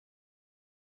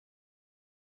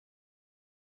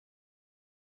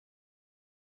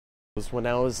When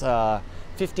I was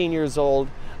 15 years old,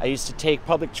 I used to take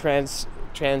public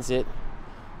transit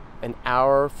an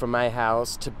hour from my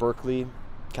house to Berkeley,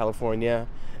 California,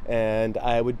 and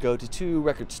I would go to two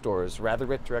record stores, Rather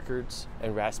Rich Records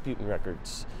and Rasputin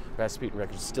Records. Rasputin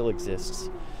Records still exists.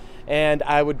 And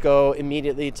I would go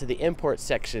immediately to the import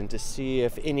section to see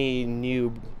if any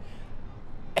new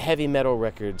heavy metal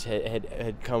records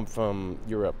had come from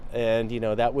Europe. And, you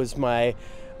know, that was my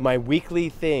weekly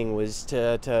thing, was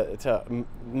to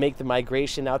make the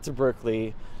migration out to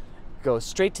Berkeley, go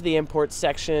straight to the import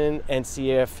section and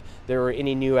see if there were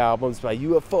any new albums by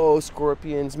UFO,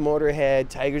 Scorpions, Motorhead,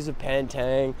 Tigers of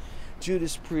Pantang,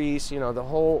 Judas Priest, you know, the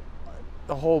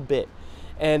whole bit.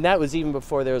 And that was even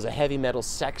before there was a heavy metal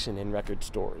section in record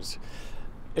stores.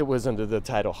 It was under the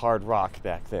title hard rock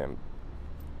back then.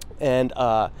 And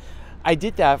I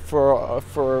did that for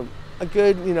a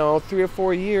good, 3 or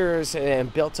 4 years,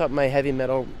 and built up my heavy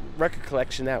metal record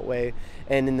collection that way.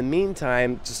 And in the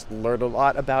meantime, just learned a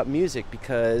lot about music,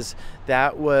 because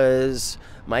that was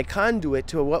my conduit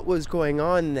to what was going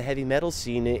on in the heavy metal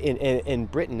scene in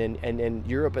Britain and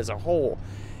Europe as a whole.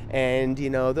 And,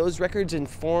 those records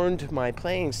informed my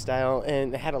playing style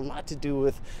and had a lot to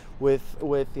do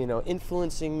with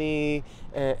influencing me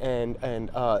and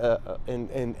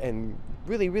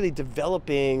really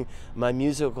developing my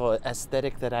musical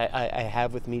aesthetic that I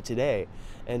have with me today.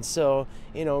 And so,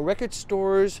 record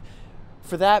stores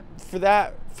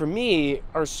for me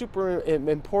are super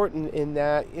important, in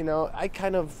that, I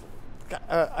kind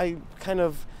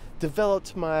of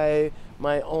developed my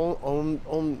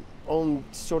own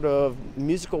sort of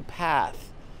musical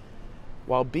path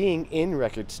while being in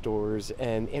record stores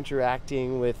and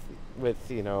interacting with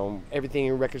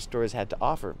everything record stores had to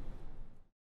offer.